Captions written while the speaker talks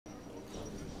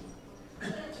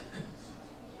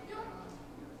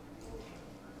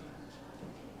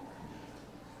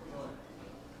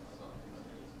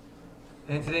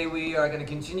And today we are going to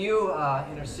continue in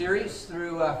our series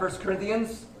through 1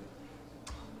 Corinthians.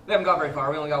 We haven't got very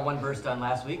far. We only got one verse done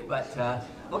last week, but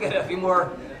we'll get a few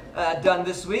more done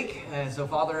this week. And so,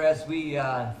 Father, as we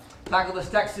tackle this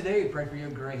text today, we pray for your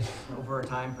grace over our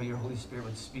time. Pray your Holy Spirit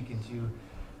would speak into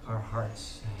our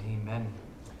hearts. Amen.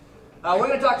 We're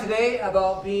going to talk today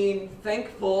about being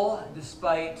thankful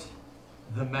despite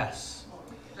the mess.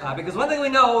 Because one thing we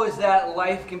know is that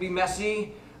life can be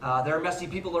messy. There are messy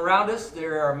people around us.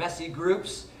 There are messy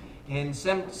groups. And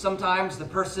sometimes the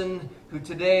person who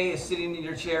today is sitting in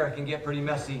your chair can get pretty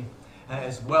messy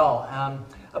as well.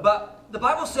 But the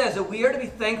Bible says that we are to be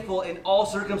thankful in all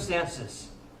circumstances.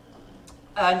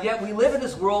 And yet we live in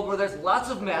this world where there's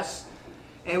lots of mess.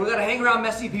 And we've got to hang around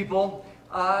messy people.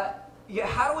 Yet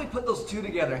how do we put those two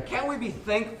together? Can we be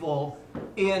thankful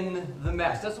in the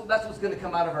mess? That's what's going to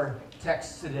come out of our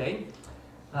text today.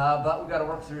 But we've got to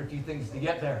work through a few things to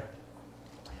get there.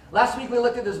 Last week we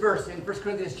looked at this verse in 1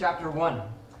 Corinthians chapter 1,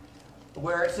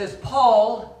 where it says,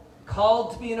 Paul,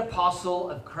 called to be an apostle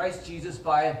of Christ Jesus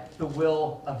by the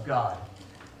will of God.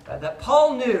 That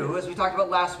Paul knew, as we talked about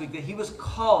last week, that he was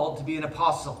called to be an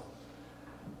apostle.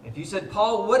 If you said,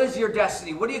 Paul, what is your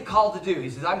destiny? What are you called to do? He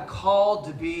says, I'm called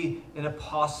to be an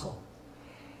apostle.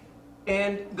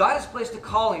 And God has placed a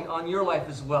calling on your life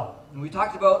as well. And we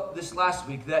talked about this last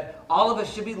week, that all of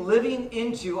us should be living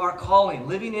into our calling,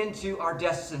 living into our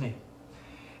destiny.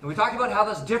 And we talked about how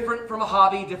that's different from a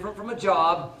hobby, different from a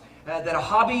job, that a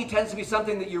hobby tends to be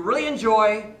something that you really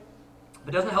enjoy,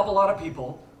 but doesn't help a lot of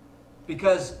people,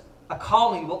 because a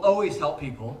calling will always help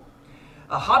people.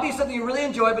 A hobby is something you really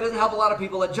enjoy, but doesn't help a lot of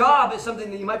people. A job is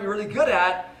something that you might be really good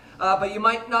at, but you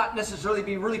might not necessarily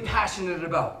be really passionate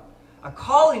about. A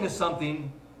calling is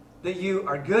something that you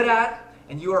are good at,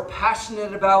 and you are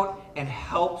passionate about, and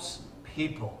helps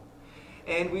people.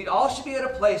 And we all should be at a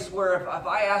place where if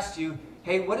I asked you,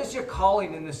 hey, what is your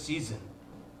calling in this season?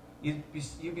 You'd be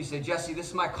saying, Jesse, this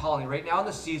is my calling. Right now in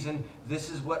the season, this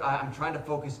is what I'm trying to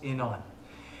focus in on.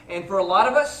 And for a lot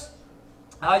of us,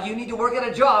 you need to work at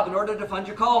a job in order to fund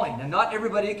your calling. And not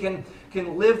everybody can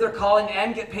live their calling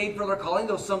and get paid for their calling,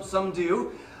 though some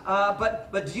do.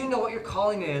 But do you know what your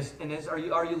calling is, and are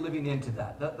you living into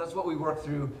that? That's what we worked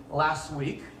through last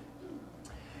week.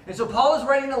 And so Paul is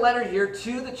writing a letter here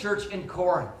to the church in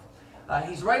Corinth.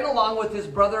 He's writing along with his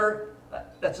brother,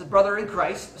 that's his brother in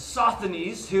Christ,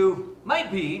 Sosthenes, who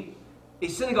might be a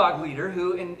synagogue leader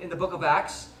who in the book of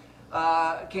Acts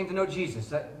came to know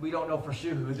Jesus. We don't know for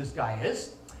sure who this guy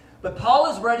is. But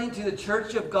Paul is writing to the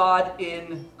church of God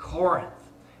in Corinth.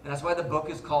 And that's why the book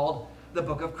is called the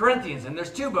book of Corinthians. And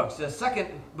there's two books. The second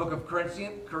book of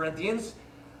Corinthians.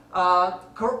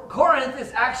 Corinth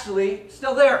is actually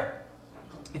still there.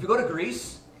 If you go to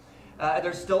Greece,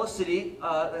 there's still a city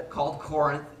called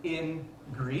Corinth in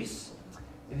Greece.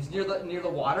 It is near the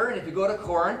water. And if you go to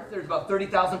Corinth, there's about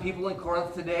 30,000 people in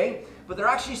Corinth today. But there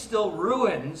are actually still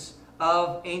ruins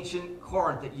of ancient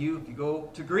Corinth that if you go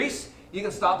to Greece, you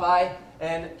can stop by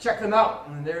and check them out.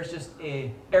 And there's just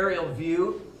an aerial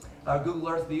view, a Google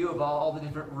Earth view of all the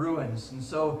different ruins. And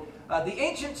so the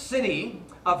ancient city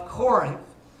of Corinth,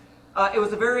 it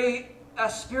was a very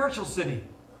spiritual city.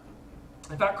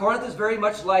 In fact, Corinth is very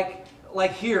much like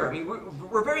here. I mean,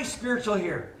 we're very spiritual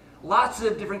here. Lots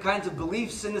of different kinds of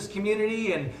beliefs in this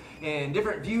community and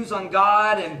different views on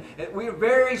God. And we're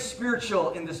very spiritual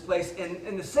in this place.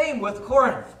 And the same with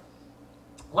Corinth.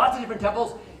 Lots of different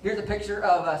temples. Here's a picture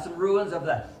of some ruins of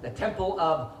the temple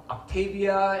of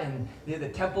Octavia and the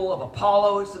temple of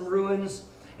Apollo, some ruins,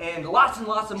 and lots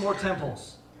of more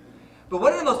temples. But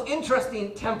one of the most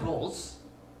interesting temples,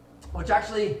 which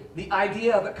actually the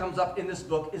idea of it comes up in this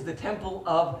book, is the temple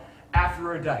of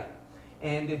Aphrodite.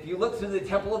 And if you look through the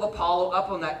temple of Apollo up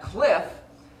on that cliff,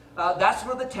 that's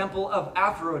where the temple of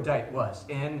Aphrodite was.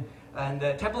 And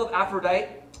the temple of Aphrodite,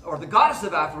 or the goddess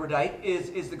of Aphrodite,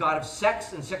 is the god of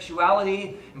sex and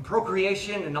sexuality and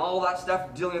procreation and all that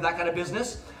stuff, dealing with that kind of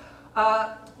business.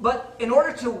 But in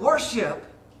order to worship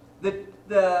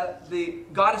the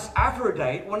goddess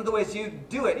Aphrodite, one of the ways you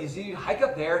do it is you hike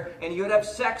up there and you would have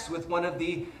sex with one of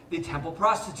the temple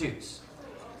prostitutes.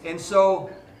 And so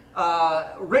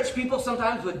rich people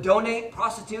sometimes would donate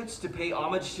prostitutes to pay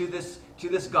homage to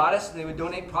this goddess. They would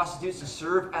donate prostitutes to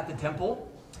serve at the temple.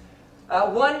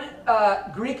 One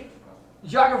Greek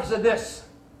geographer said this: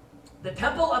 the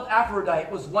temple of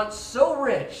Aphrodite was once so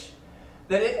rich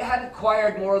that it had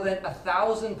acquired more than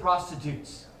 1,000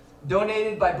 prostitutes,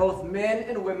 donated by both men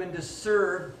and women to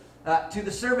serve to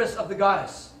the service of the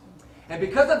goddess. And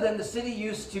because of them, the city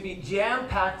used to be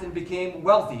jam-packed and became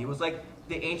wealthy. It was like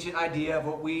the ancient idea of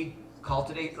what we call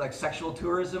today like sexual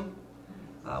tourism.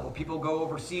 where people go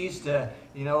overseas to,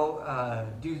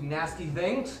 do nasty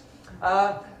things.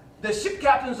 The ship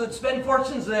captains would spend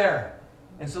fortunes there.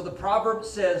 And so the proverb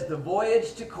says, the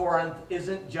voyage to Corinth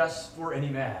isn't just for any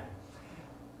man.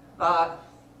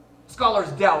 Scholars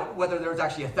doubt whether there was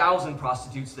actually 1,000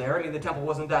 prostitutes there. I mean, the temple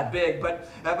wasn't that big, but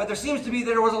there seems to be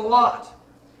there was a lot.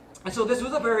 And so this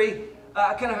was a very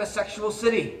kind of a sexual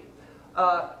city.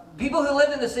 People who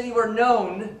lived in the city were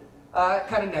known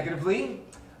kind of negatively.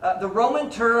 The Roman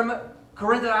term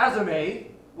Corinthiazome,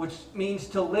 which means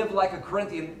to live like a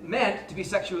Corinthian, meant to be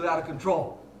sexually out of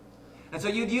control. And so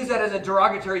you'd use that as a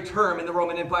derogatory term in the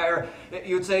Roman Empire.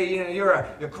 You would say, you're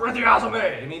a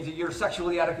Corinthiazome. It means that you're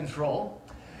sexually out of control.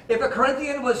 If a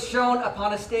Corinthian was shown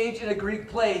upon a stage in a Greek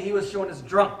play, he was shown as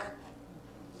drunk.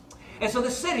 And so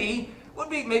the city would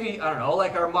be maybe, I don't know,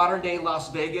 like our modern day Las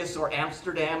Vegas or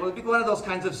Amsterdam. It would be one of those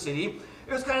kinds of city.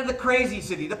 It was kind of the crazy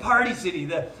city, the party city,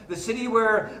 the city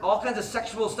where all kinds of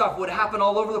sexual stuff would happen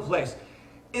all over the place.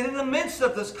 And in the midst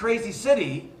of this crazy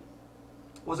city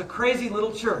was a crazy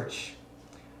little church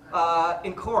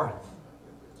in Corinth.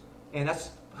 And that's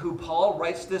who Paul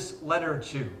writes this letter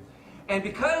to. And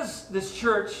because this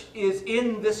church is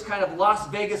in this kind of Las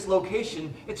Vegas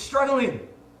location, it's struggling.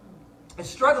 It's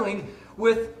struggling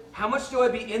with how much do I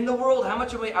be in the world? How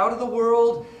much am I out of the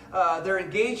world? They're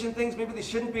engaged in things maybe they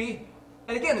shouldn't be.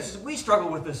 And again, we struggle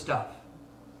with this stuff.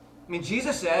 I mean,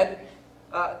 Jesus said,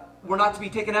 we're not to be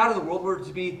taken out of the world. We're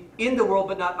to be in the world,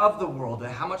 but not of the world.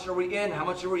 How much are we in? How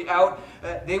much are we out?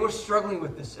 They were struggling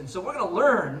with this. And so we're going to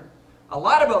learn a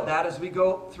lot about that as we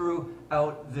go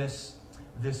throughout this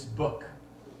book.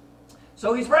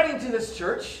 So he's writing to this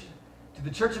church, to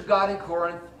the church of God in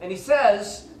Corinth, and he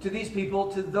says to these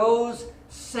people, to those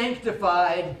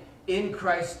sanctified in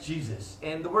Christ Jesus.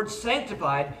 And the word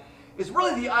sanctified is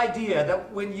really the idea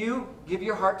that when you give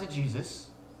your heart to Jesus,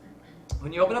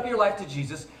 when you open up your life to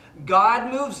Jesus,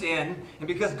 God moves in, and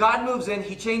because God moves in,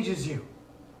 he changes you.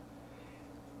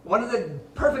 One of the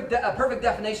perfect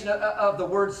definition of the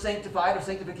word sanctified or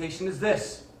sanctification is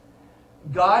this.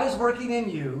 God is working in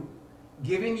you,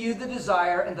 giving you the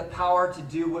desire and the power to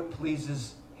do what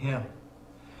pleases him.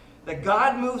 That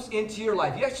God moves into your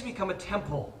life. You actually become a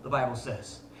temple, the Bible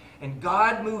says. And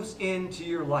God moves into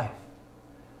your life.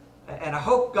 And I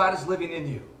hope God is living in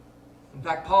you. In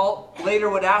fact, Paul later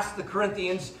would ask the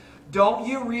Corinthians, don't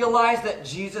you realize that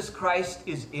Jesus Christ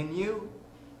is in you?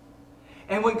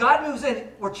 And when God moves in,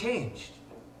 we're changed.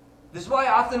 This is why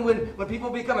often when people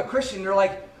become a Christian, they're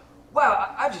like,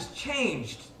 wow, I've just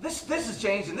changed. This has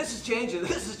changed, and this has changed, and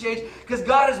this has changed, because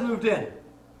God has moved in.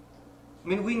 I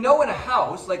mean, we know in a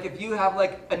house, like if you have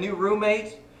like a new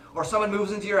roommate, or someone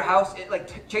moves into your house, it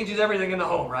like changes everything in the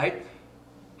home, right?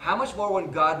 How much more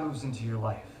when God moves into your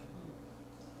life?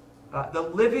 The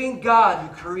living God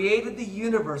who created the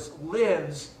universe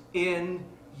lives in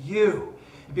you.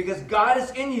 Because God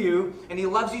is in you, and he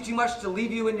loves you too much to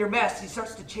leave you in your mess, he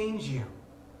starts to change you.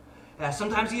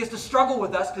 Sometimes he has to struggle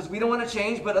with us because we don't want to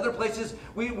change, but other places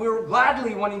we're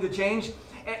gladly wanting to change,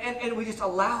 and we just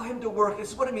allow him to work. This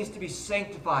is what it means to be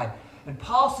sanctified. And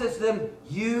Paul says to them,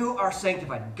 you are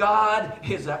sanctified. God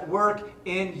is at work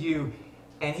in you,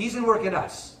 and he's in work in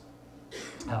us.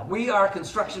 We are a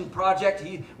construction project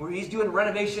where he's doing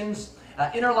renovations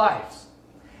in our lives.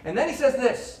 And then he says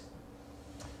this,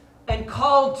 and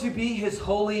called to be his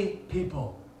holy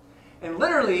people. And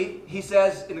literally, he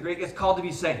says in the Greek, it's called to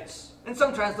be saints. And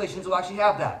some translations will actually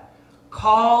have that.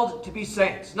 Called to be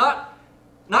saints. Not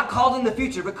called in the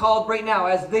future, but called right now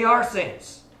as they are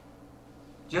saints.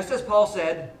 Just as Paul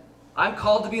said, I'm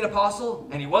called to be an apostle,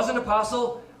 and he was an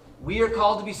apostle. We are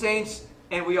called to be saints,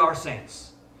 and we are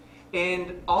saints.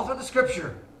 And all through the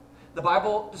scripture, the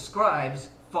Bible describes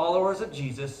followers of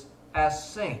Jesus as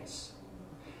saints.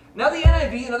 Now the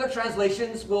NIV and other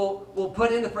translations will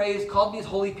put in the phrase called to be his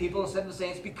holy people instead of the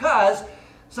saints, because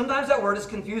sometimes that word is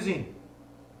confusing.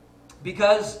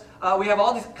 Because we have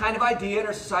all this kind of idea in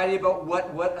our society about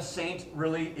what a saint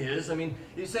really is. I mean,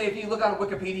 you say if you look on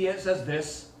Wikipedia, it says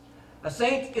this. A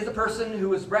saint is a person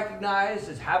who is recognized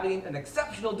as having an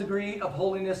exceptional degree of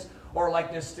holiness or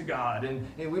likeness to God. And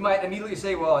we might immediately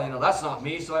say, well, that's not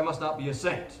me, so I must not be a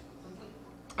saint.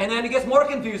 And then it gets more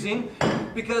confusing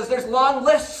because there's long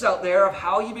lists out there of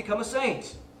how you become a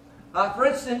saint. For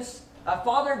instance,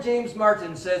 Father James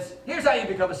Martin says, here's how you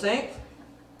become a saint.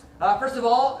 First of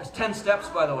all, there's 10 steps,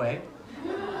 by the way.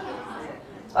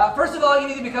 First of all, you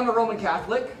need to become a Roman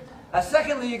Catholic.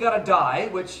 Secondly, you got to die,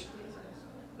 which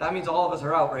that means all of us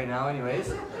are out right now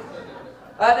anyways.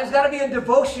 There's got to be a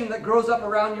devotion that grows up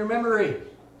around your memory.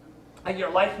 And your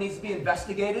life needs to be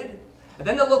investigated. And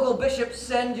then the local bishops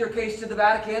send your case to the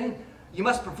Vatican. You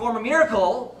must perform a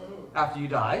miracle after you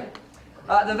die.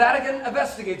 The Vatican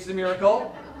investigates the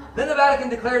miracle. Then the Vatican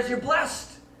declares you're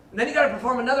blessed. And then you got to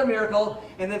perform another miracle.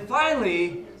 And then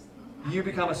finally, you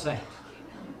become a saint.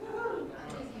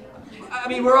 I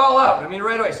mean, we're all out. I mean,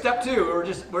 right away. Step 2, we're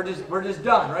just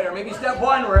done, right? Or maybe step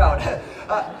 1, we're out.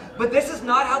 But this is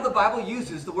not how the Bible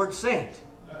uses the word saint.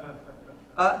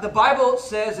 The Bible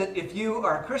says that if you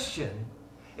are a Christian,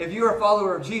 if you are a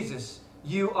follower of Jesus,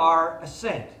 you are a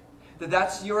saint.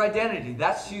 That's your identity.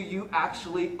 That's who you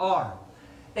actually are.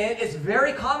 And it's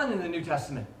very common in the New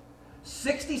Testament.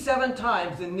 67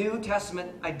 times the New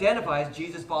Testament identifies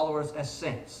Jesus' followers as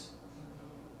saints.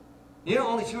 You know,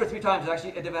 only 2 or 3 times it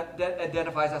actually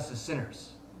identifies us as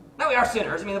sinners. Now, we are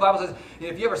sinners. I mean, the Bible says,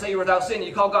 if you ever say you're without sin,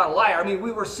 you call God a liar. I mean,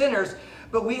 we were sinners,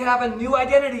 but we have a new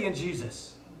identity in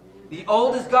Jesus. The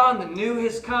old is gone, the new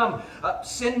has come.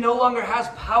 Sin no longer has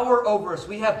power over us.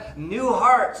 We have new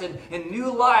hearts and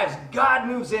new lives. God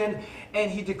moves in, and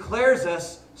He declares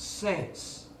us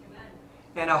saints. Amen.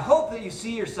 And I hope that you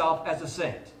see yourself as a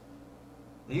saint.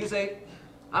 That you say,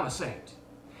 I'm a saint.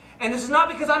 And this is not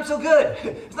because I'm so good.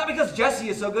 It's not because Jesse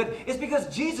is so good. It's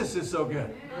because Jesus is so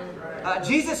good.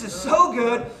 Jesus is so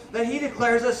good that He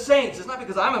declares us saints. It's not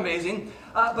because I'm amazing,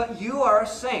 but you are a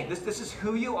saint. This is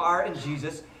who you are in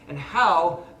Jesus and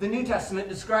how the New Testament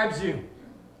describes you.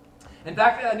 In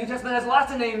fact, the New Testament has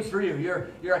lots of names for you.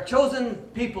 You're a chosen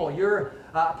people. You're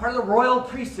part of the royal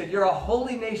priesthood. You're a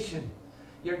holy nation.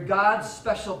 You're God's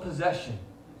special possession.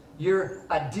 You're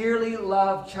a dearly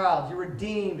loved child. You're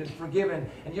redeemed and forgiven,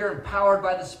 and you're empowered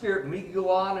by the Spirit. And we can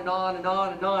go on and on and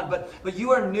on and on. But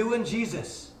you are new in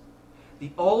Jesus.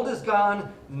 The old is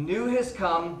gone, new has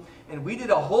come, and we did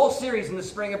a whole series in the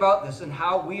spring about this and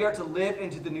how we are to live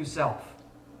into the new self.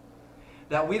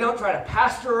 That we don't try to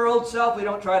pastor our old self. We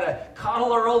don't try to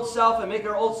coddle our old self and make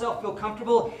our old self feel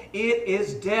comfortable. It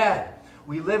is dead.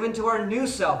 We live into our new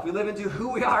self. We live into who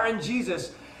we are in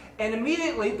Jesus. And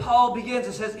immediately, Paul begins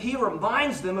and says, he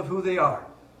reminds them of who they are.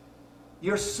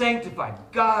 You're sanctified.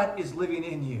 God is living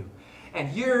in you.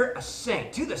 And you're a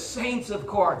saint. To the saints of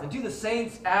Corinth and to the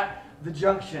saints at the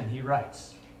junction, he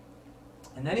writes.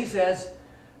 And then he says,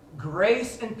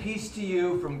 grace and peace to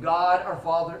you from God our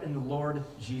Father and the Lord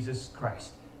Jesus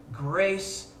Christ.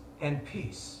 Grace and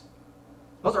peace.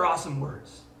 Those are awesome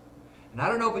words. And I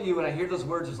don't know about you, when I hear those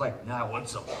words, it's like, nah, I want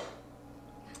some.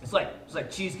 It's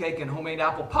like cheesecake and homemade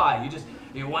apple pie.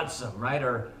 You want some, right?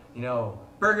 Or,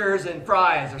 burgers and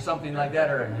fries or something like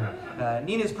that. Or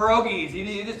Nina's pierogies.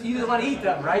 You just want to eat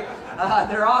them, right?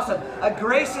 They're awesome.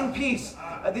 Grace and peace.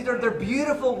 They're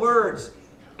beautiful words.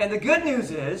 And the good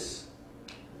news is,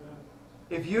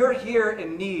 if you're here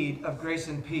in need of grace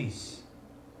and peace,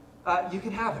 you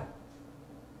can have it.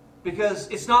 Because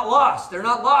it's not lost. They're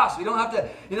not lost. We don't have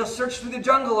to, search through the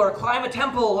jungle or climb a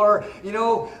temple or,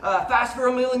 fast for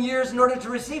 1,000,000 years in order to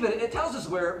receive it. It tells us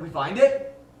where we find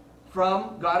it.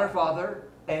 From God our Father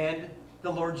and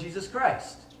the Lord Jesus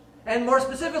Christ. And more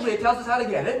specifically, it tells us how to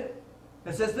get it.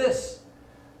 It says this,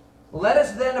 let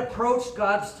us then approach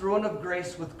God's throne of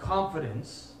grace with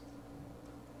confidence.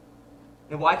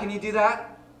 And why can you do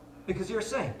that? Because you're a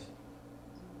saint.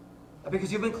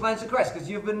 Because you've been cleansed in Christ, because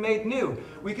you've been made new.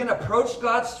 We can approach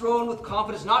God's throne with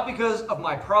confidence, not because of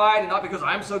my pride and not because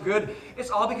I'm so good. It's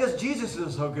all because Jesus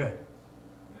is so good.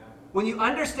 When you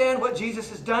understand what Jesus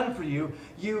has done for you,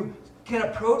 you can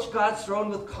approach God's throne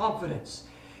with confidence.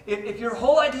 If your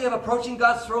whole idea of approaching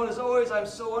God's throne is always, I'm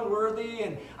so unworthy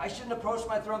and I shouldn't approach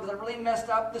my throne because I really messed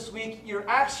up this week, you're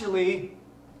actually,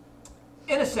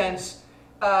 in a sense,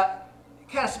 kind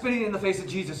of spitting in the face of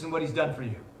Jesus and what He's done for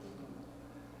you.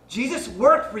 Jesus'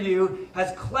 work for you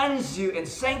has cleansed you and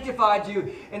sanctified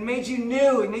you and made you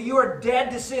new, and that you are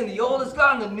dead to sin. The old is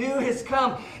gone, the new has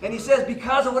come. And He says,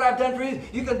 because of what I've done for you,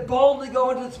 you can boldly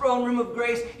go into the throne room of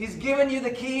grace. He's given you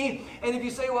the key. And if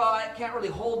you say, well, I can't really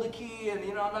hold the key and,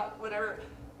 I'm not, whatever.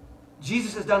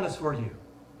 Jesus has done this for you.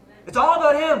 It's all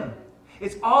about Him.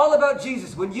 It's all about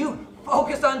Jesus. When you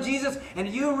focus on Jesus and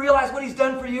you realize what He's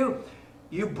done for you,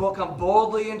 you come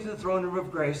boldly into the throne room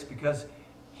of grace because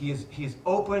He has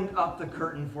opened up the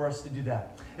curtain for us to do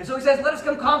that. And so He says, let us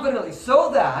come confidently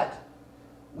so that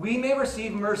we may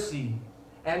receive mercy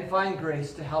and find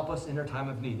grace to help us in our time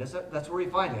of need. That's where we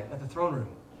find it, at the throne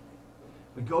room.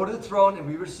 We go to the throne and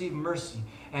we receive mercy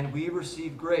and we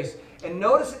receive grace. And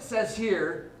notice it says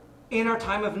here, in our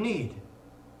time of need.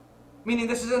 Meaning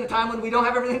this is in a time when we don't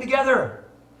have everything together.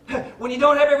 When you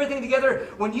don't have everything together,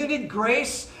 when you need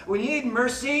grace, when you need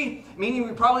mercy, meaning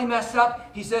we probably messed up,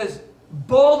 He says,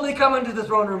 boldly come into the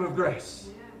throne room of grace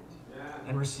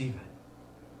and receive it.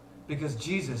 Because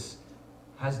Jesus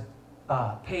has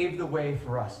paved the way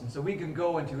for us. And so we can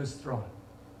go into His throne.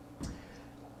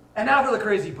 And now for the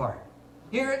crazy part.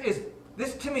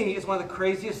 This to me is one of the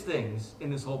craziest things in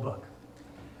this whole book.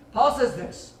 Paul says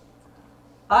this,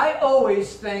 I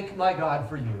always thank my God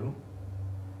for you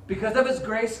because of his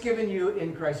grace given you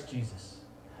in Christ Jesus.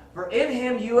 For in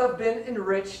him you have been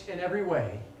enriched in every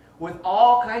way, with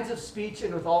all kinds of speech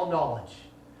and with all knowledge.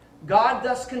 God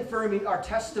thus confirming our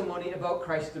testimony about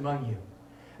Christ among you.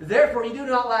 Therefore you do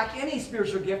not lack any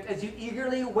spiritual gift as you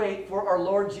eagerly wait for our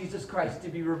Lord Jesus Christ to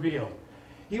be revealed.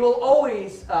 He will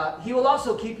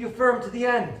also keep you firm to the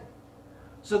end,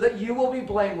 so that you will be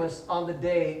blameless on the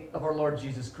day of our Lord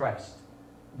Jesus Christ.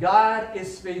 God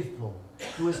is faithful,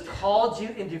 who has called you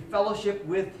into fellowship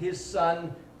with his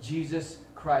Son, Jesus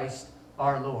Christ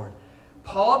our Lord.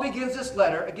 Paul begins this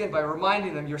letter, again, by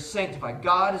reminding them, you're sanctified.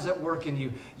 God is at work in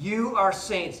you. You are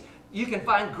saints. You can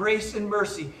find grace and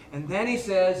mercy. And then he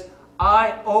says,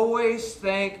 I always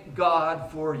thank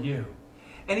God for you.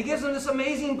 And he gives them this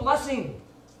amazing blessing.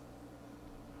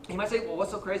 You might say, well,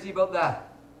 what's so crazy about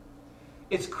that?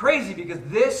 It's crazy because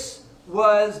this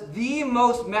was the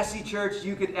most messy church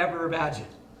you could ever imagine.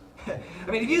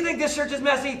 I mean, if you think this church is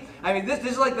messy, I mean, this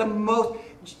is like the most,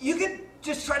 you could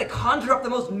just try to conjure up the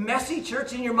most messy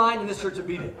church in your mind and this church would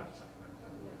beat it.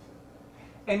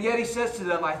 And yet he says to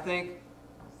them,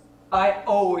 I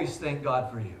always thank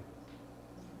God for you.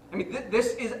 I mean,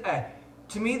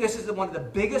 to me, this is one of the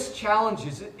biggest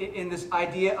challenges in this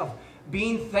idea of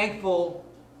being thankful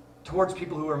towards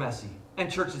people who are messy,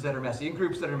 and churches that are messy, and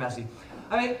groups that are messy.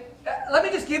 I mean, let me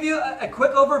just give you a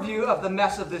quick overview of the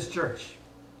mess of this church.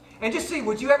 And just see,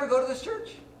 would you ever go to this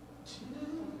church?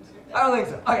 I don't think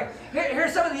so. Okay,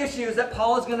 here's some of the issues that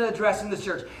Paul is going to address in this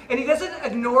church. And he doesn't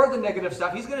ignore the negative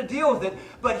stuff. He's going to deal with it,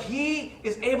 but he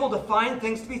is able to find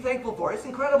things to be thankful for. It's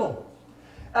incredible.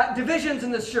 Divisions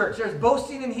in this church. There's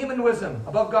boasting and human wisdom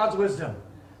above God's wisdom.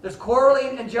 There's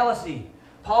quarreling and jealousy.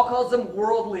 Paul calls them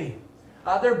worldly.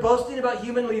 They're boasting about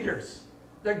human leaders.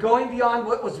 They're going beyond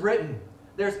what was written.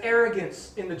 There's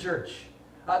arrogance in the church.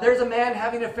 There's a man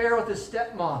having an affair with his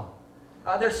stepmom.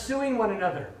 They're suing one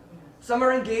another. Some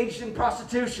are engaged in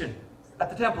prostitution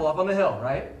at the temple up on the hill,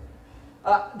 right?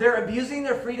 They're abusing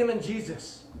their freedom in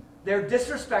Jesus. They're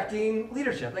disrespecting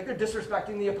leadership, like they're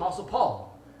disrespecting the Apostle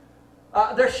Paul.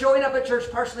 They're showing up at church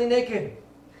partially naked.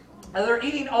 And they're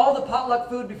eating all the potluck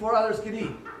food before others could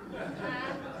eat.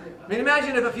 I mean,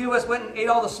 imagine if a few of us went and ate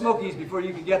all the Smokies before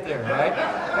you could get there, right?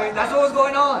 I mean, that's what was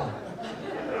going on.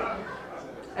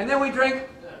 And then we drank,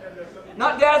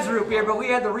 not Dad's root beer, but we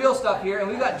had the real stuff here, and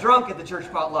we got drunk at the church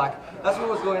potluck. That's what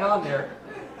was going on there.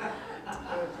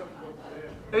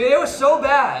 I mean, it was so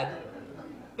bad.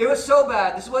 It was so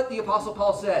bad. This is what the Apostle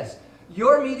Paul says.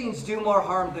 Your meetings do more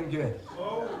harm than good.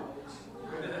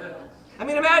 I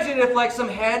mean, imagine if like some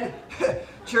head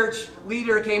church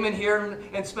leader came in here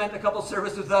and spent a couple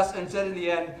services with us and said in the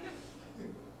end,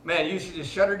 man, you should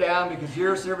just shut her down because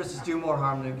your services do more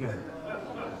harm than good.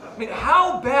 I mean,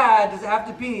 how bad does it have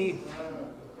to be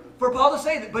for Paul to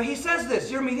say that? But he says this,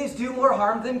 your meetings do more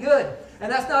harm than good.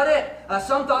 And that's not it.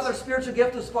 Some thought their spiritual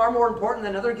gift was far more important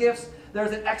than other gifts.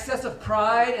 There's an excess of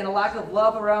pride and a lack of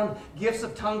love around gifts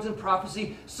of tongues and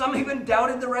prophecy. Some even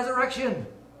doubted the resurrection.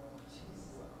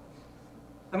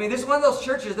 I mean, this is one of those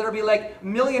churches that'll be like a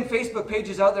million Facebook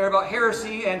pages out there about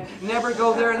heresy and never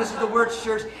go there, and this is the worst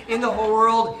church in the whole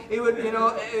world. It would,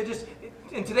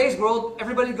 in today's world,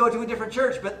 everybody would go to a different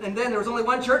church, and then there was only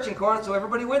one church in Corinth, so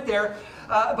everybody went there.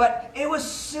 But it was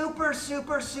super,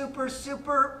 super, super,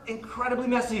 super incredibly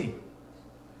messy.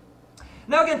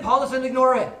 Now again, Paul doesn't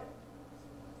ignore it.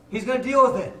 He's going to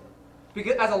deal with it.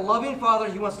 Because as a loving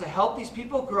father, he wants to help these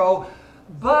people grow,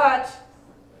 but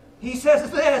he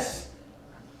says this,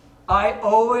 I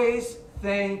always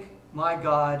thank my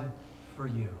God for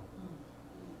you.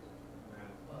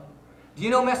 Do you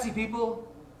know messy people?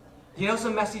 Do you know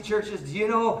some messy churches? Do you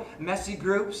know messy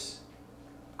groups?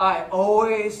 I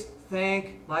always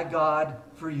thank my God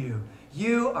for you.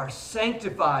 You are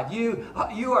sanctified. You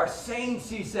are saints,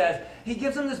 he says. He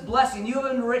gives them this blessing. You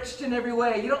have enriched in every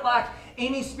way. You don't lack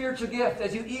any spiritual gift.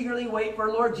 As you eagerly wait for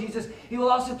Lord Jesus, he will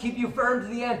also keep you firm to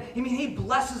the end. I mean, he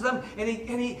blesses them and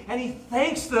he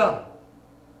thanks them.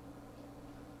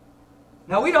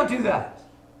 Now, we don't do that.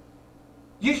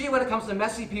 Usually when it comes to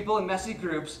messy people and messy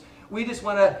groups, we just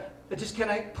want to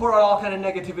kind of pour out all kind of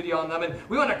negativity on them. And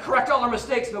we want to correct all our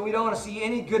mistakes, but we don't want to see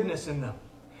any goodness in them.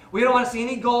 We don't want to see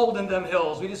any gold in them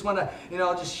hills. We just want to,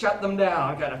 just shut them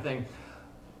down kind of thing.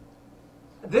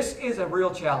 This is a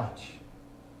real challenge.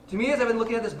 To me, as I've been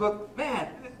looking at this book, man,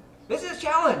 this is a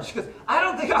challenge. Because I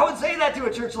don't think I would say that to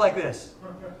a church like this.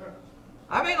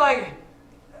 I mean, like,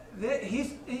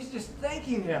 he's just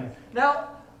thanking him. Now,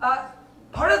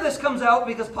 Part of this comes out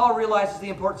because Paul realizes the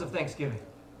importance of thanksgiving.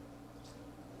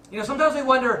 You know, sometimes we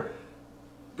wonder,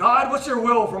 God, what's your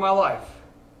will for my life?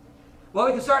 Well,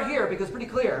 we can start here because it's pretty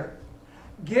clear.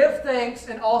 Give thanks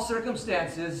in all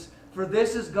circumstances, for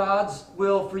this is God's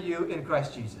will for you in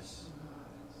Christ Jesus.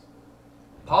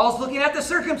 Paul's looking at the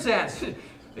circumstance. It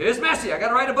is messy. I got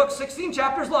to write a book 16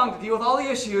 chapters long to deal with all the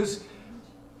issues.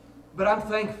 But I'm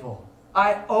thankful.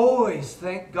 I always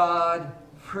thank God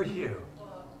for you.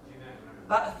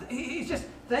 He's just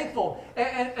thankful.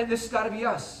 And this has got to be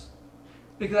us.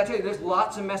 Because I tell you, there's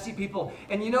lots of messy people.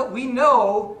 And you know, we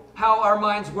know how our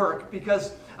minds work.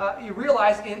 Because you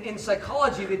realize in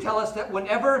psychology, they tell us that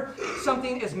whenever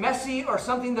something is messy or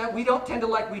something that we don't tend to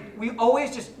like, we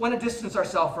always just want to distance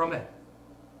ourselves from it.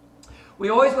 We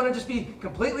always want to just be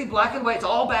completely black and white. It's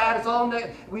all bad. It's all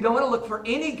negative. We don't want to look for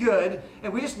any good.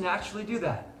 And we just naturally do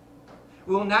that.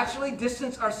 We will naturally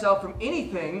distance ourselves from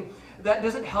anything that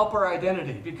doesn't help our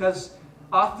identity. Because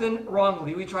often,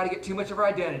 wrongly, we try to get too much of our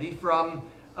identity from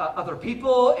other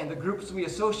people and the groups we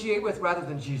associate with rather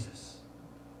than Jesus.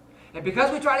 And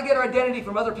because we try to get our identity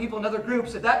from other people and other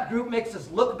groups, if that group makes us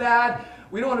look bad,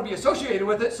 we don't want to be associated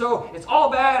with it, so it's all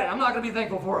bad and I'm not going to be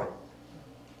thankful for it.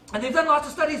 And they've done lots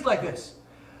of studies like this.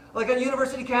 Like on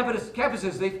university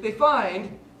campuses, they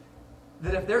find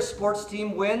that if their sports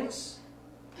team wins,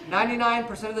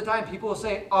 99% of the time people will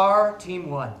say, our team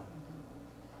won.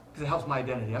 Because it helps my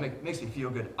identity. It makes me feel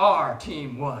good. Our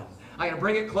team won. I'm going to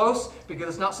bring it close because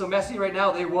it's not so messy right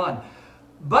now. They won.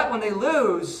 But when they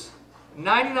lose,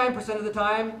 99% of the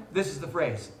time, this is the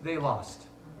phrase, they lost.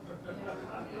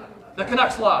 The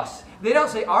Canucks lost. They don't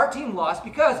say our team lost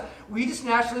because we just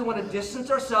naturally want to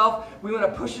distance ourselves. We want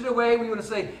to push it away. We want to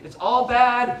say it's all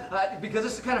bad because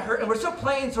this is kind of hurt. And we're still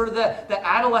playing sort of the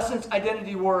adolescence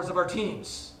identity wars of our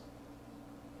teams.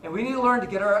 And we need to learn to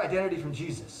get our identity from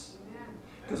Jesus.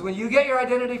 Because when you get your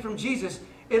identity from Jesus,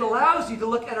 it allows you to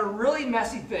look at a really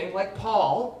messy thing like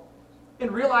Paul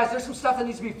and realize there's some stuff that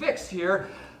needs to be fixed here,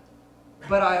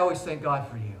 but I always thank God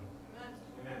for you.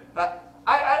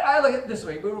 I look at it this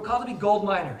way. We were called to be gold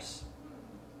miners.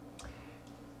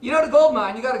 You know, to gold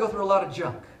mine, you got to go through a lot of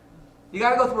junk. You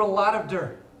got to go through a lot of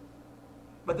dirt.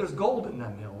 But there's gold in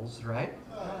them hills, right?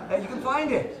 And you can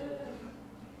find it.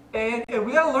 And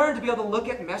we got to learn to be able to look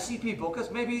at messy people, because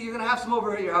maybe you're going to have some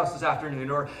over at your house this afternoon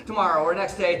or tomorrow or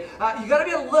next day. You got to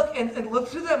be able to look and look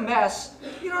through the mess.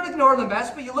 You don't ignore the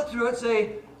mess, but you look through it and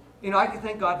say, you know, I can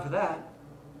thank God for that.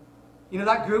 You know,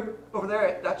 that group over there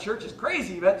at that church is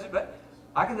crazy, but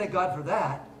I can thank God for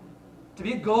that. To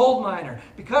be a gold miner,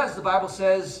 because the Bible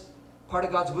says part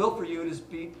of God's will for you is to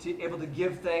be able to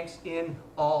give thanks in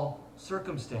all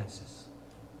circumstances.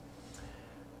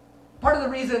 Part of the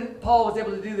reason Paul was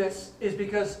able to do this is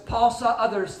because Paul saw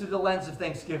others through the lens of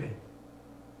thanksgiving.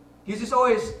 He's just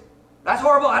always, that's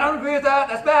horrible, I don't agree with that,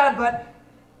 that's bad, but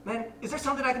man, is there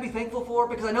something I can be thankful for?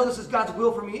 Because I know this is God's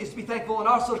will for me, is to be thankful in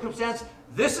all circumstances.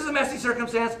 This is a messy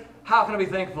circumstance. How can I be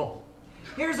thankful?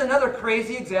 Here's another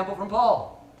crazy example from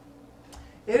Paul.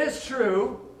 It is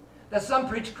true that some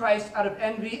preach Christ out of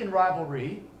envy and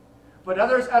rivalry, but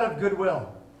others out of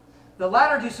goodwill. The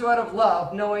latter do so out of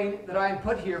love, knowing that I am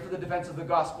put here for the defense of the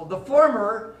gospel. The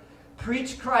former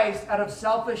preach Christ out of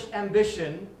selfish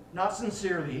ambition, not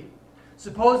sincerely,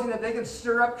 supposing that they can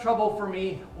stir up trouble for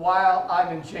me while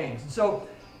I'm in chains. And so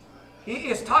he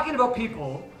is talking about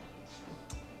people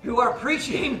who are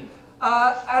preaching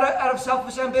out of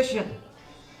selfish ambition.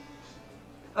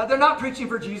 They're not preaching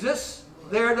for Jesus.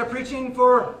 They're preaching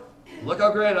for, look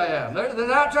how great I am. They're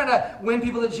not trying to win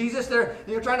people to Jesus.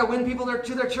 They're trying to win people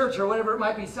to their church or whatever it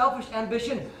might be. Selfish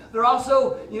ambition. They're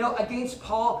also, against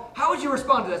Paul. How would you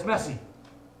respond to this? Messy.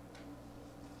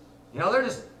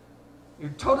 You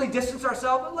totally distance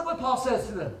ourselves. But look what Paul says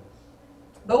to them.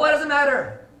 But what does it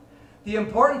matter? The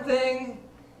important thing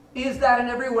is that in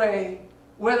every way,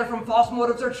 whether from false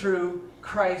motives or true,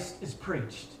 Christ is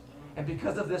preached. And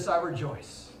because of this, I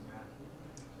rejoice.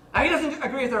 Now, he doesn't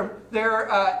agree with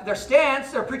their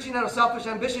stance. They're preaching out of selfish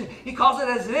ambition. He calls it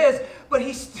as it is, but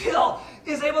he still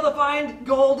is able to find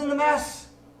gold in the mess.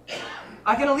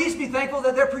 I can at least be thankful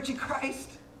that they're preaching Christ.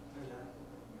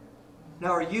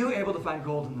 Now, are you able to find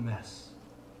gold in the mess?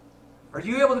 Are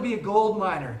you able to be a gold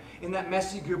miner in that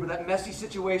messy group or that messy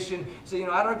situation? Say,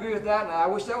 I don't agree with that, and I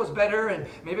wish that was better, and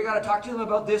maybe I got to talk to them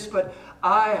about this, but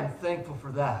I am thankful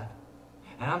for that.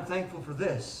 And I'm thankful for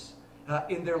this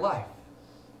in their life.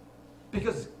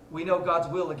 Because we know God's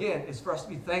will, again, is for us to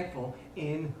be thankful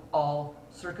in all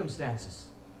circumstances.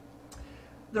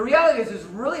 The reality is, it's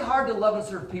really hard to love and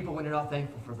serve people when you're not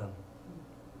thankful for them.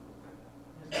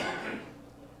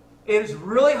 It is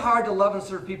really hard to love and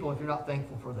serve people if you're not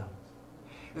thankful for them.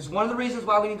 It's one of the reasons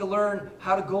why we need to learn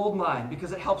how to gold mine,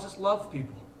 because it helps us love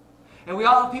people. And we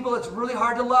all have people that's really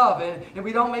hard to love, and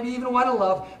we don't maybe even want to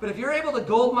love. But if you're able to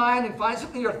gold mine and find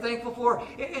something you're thankful for,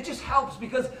 it just helps,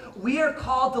 because we are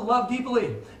called to love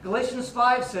deeply. Galatians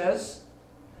 5 says,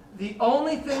 the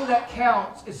only thing that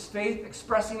counts is faith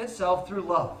expressing itself through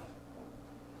love.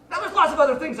 Now, there's lots of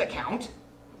other things that count,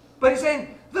 but he's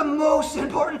saying the most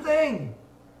important thing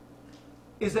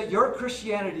is that your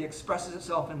Christianity expresses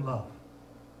itself in love.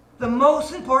 The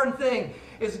most important thing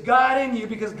is God in you,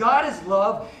 because God is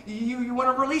love. You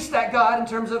want to release that God in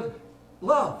terms of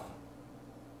love.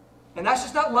 And that's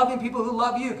just not loving people who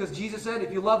love you, because Jesus said,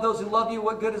 if you love those who love you,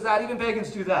 what good is that? Even pagans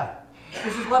do that.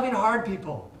 This is loving hard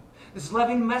people. This is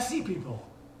loving messy people.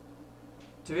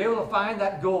 To be able to find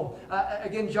that goal.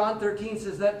 Again, John 13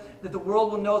 says that the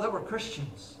world will know that we're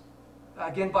Christians.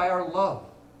 Again, by our love.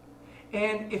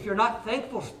 And if you're not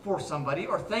thankful for somebody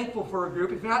or thankful for a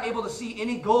group, if you're not able to see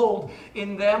any gold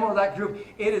in them or that group,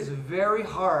 it is very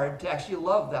hard to actually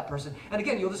love that person. And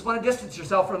again, you'll just want to distance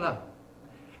yourself from them.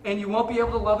 And you won't be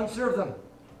able to love and serve them.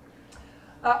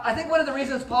 I think one of the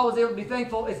reasons Paul was able to be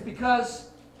thankful is because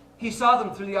he saw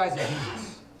them through the eyes of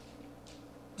Jesus.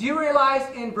 Do you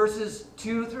realize in verses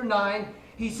 2 through 9,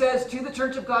 he says to the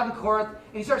church of God in Corinth,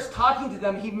 and he starts talking to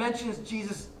them, he mentions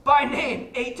Jesus by name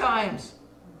 8 times.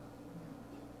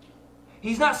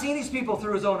 He's not seen these people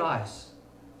through his own eyes.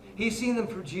 He's seen them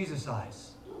through Jesus'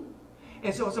 eyes.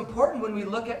 And so it's important when we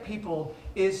look at people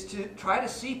is to try to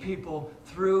see people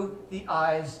through the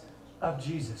eyes of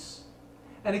Jesus.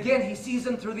 And again, he sees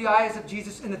them through the eyes of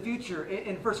Jesus in the future.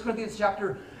 In 1 Corinthians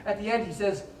chapter, at the end, he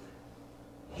says,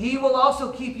 he will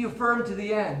also keep you firm to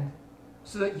the end,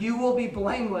 so that you will be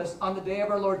blameless on the day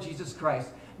of our Lord Jesus Christ.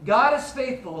 God is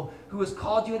faithful, who has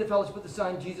called you into fellowship with the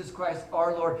Son, Jesus Christ,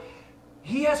 our Lord.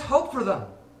 He has hope for them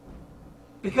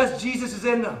because Jesus is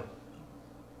in them.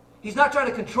 He's not trying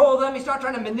to control them. He's not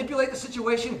trying to manipulate the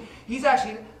situation. He's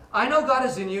actually, I know God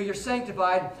is in you. You're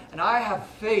sanctified. And I have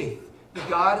faith that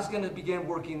God is going to begin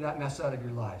working that mess out of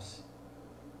your lives.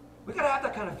 We've got to have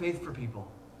that kind of faith for people.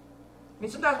 I mean,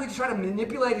 sometimes we just try to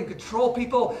manipulate and control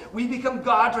people. We become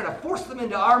God, trying to force them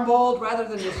into our mold rather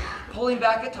than just pulling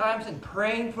back at times and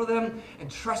praying for them and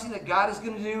trusting that God is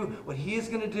going to do what He is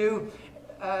going to do.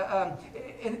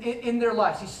 In their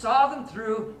lives. He saw them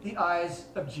through the eyes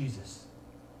of Jesus.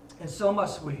 And so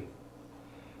must we.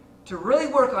 To really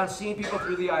work on seeing people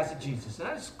through the eyes of Jesus. And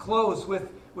I just close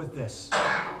with this.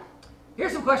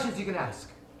 Here's some questions you can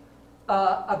ask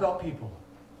about people.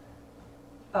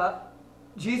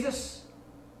 Jesus,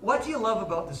 what do you love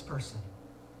about this person?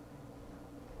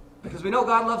 Because we know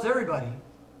God loves everybody.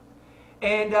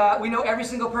 And we know every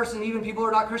single person, even people who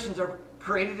are not Christians, are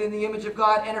created in the image of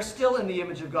God and are still in the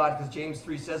image of God, because James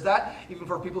 3 says that, even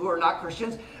for people who are not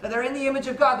Christians. And they're in the image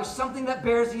of God. There's something that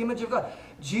bears the image of God.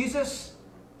 Jesus,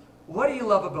 what do you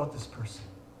love about this person?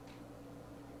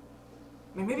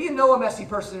 I mean, maybe you know a messy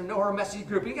person or a messy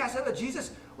group. You guys say, Jesus,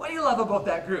 what do you love about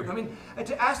that group? I mean,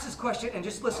 to ask this question and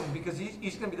just listen, because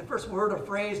he's going to be the first word or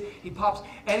phrase he pops,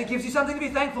 and it gives you something to be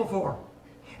thankful for.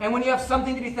 And when you have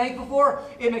something to be thankful for,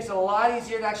 it makes it a lot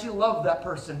easier to actually love that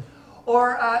person.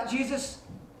 Or, Jesus,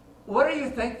 what are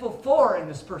you thankful for in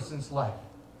this person's life?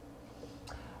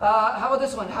 How about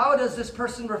this one? How does this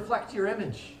person reflect your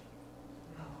image?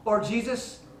 Or,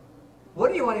 Jesus, what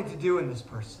are you wanting to do in this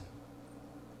person?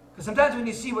 Because sometimes when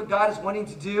you see what God is wanting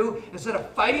to do, instead of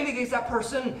fighting against that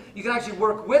person, you can actually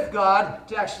work with God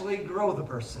to actually grow the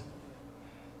person.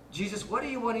 Jesus, what are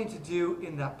you wanting to do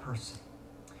in that person?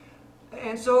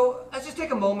 And so, let's just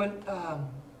take a moment.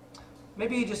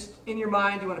 Maybe just in your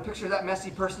mind, you want to picture that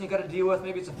messy person you got to deal with.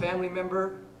 Maybe it's a family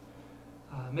member.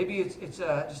 Maybe it's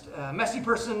just a messy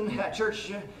person at church.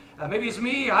 Maybe it's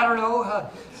me. I don't know.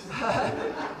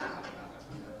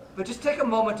 But just take a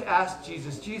moment to ask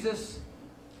Jesus, Jesus,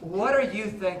 what are you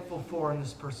thankful for in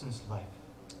this person's life?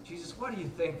 Jesus, what are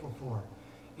you thankful for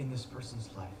in this person's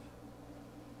life?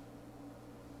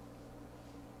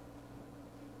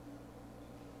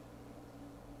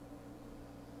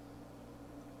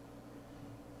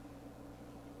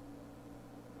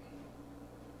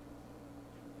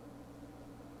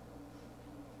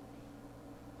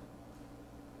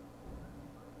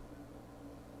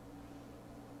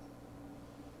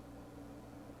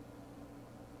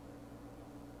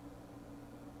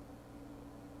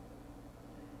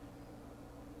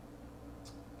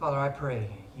 Father, I pray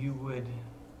you would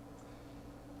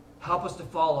help us to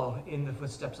follow in the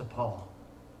footsteps of Paul.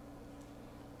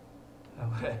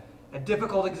 A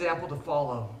difficult example to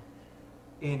follow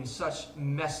in such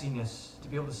messiness, to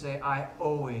be able to say, I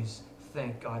always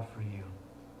thank God for you.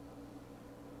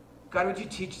 God, would you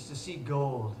teach us to see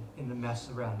gold in the mess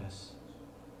around us?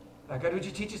 God, would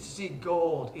you teach us to see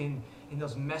gold in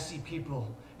those messy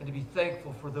people and to be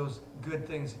thankful for those good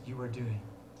things that you are doing?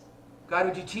 God,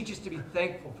 would you teach us to be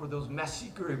thankful for those messy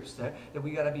groups that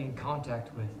we got to be in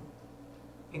contact with?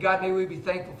 And God, may we be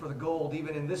thankful for the gold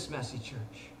even in this messy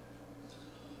church.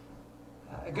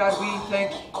 God, we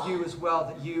thank you as well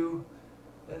that you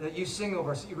sing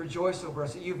over us, that you rejoice over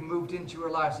us, that you've moved into our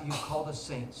lives, that you've called us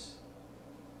saints.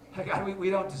 God, we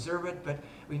don't deserve it, but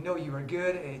we know you are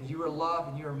good and you are love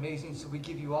and you are amazing, so we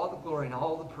give you all the glory and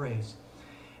all the praise.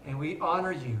 And we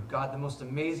honor you, God, the most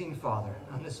amazing Father,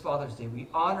 on this Father's Day. We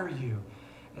honor you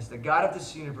as the God of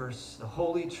this universe, the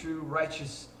holy, true,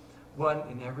 righteous one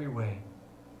in every way.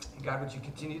 And God, would you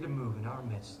continue to move in our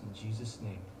midst. In Jesus'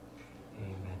 name,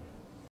 amen.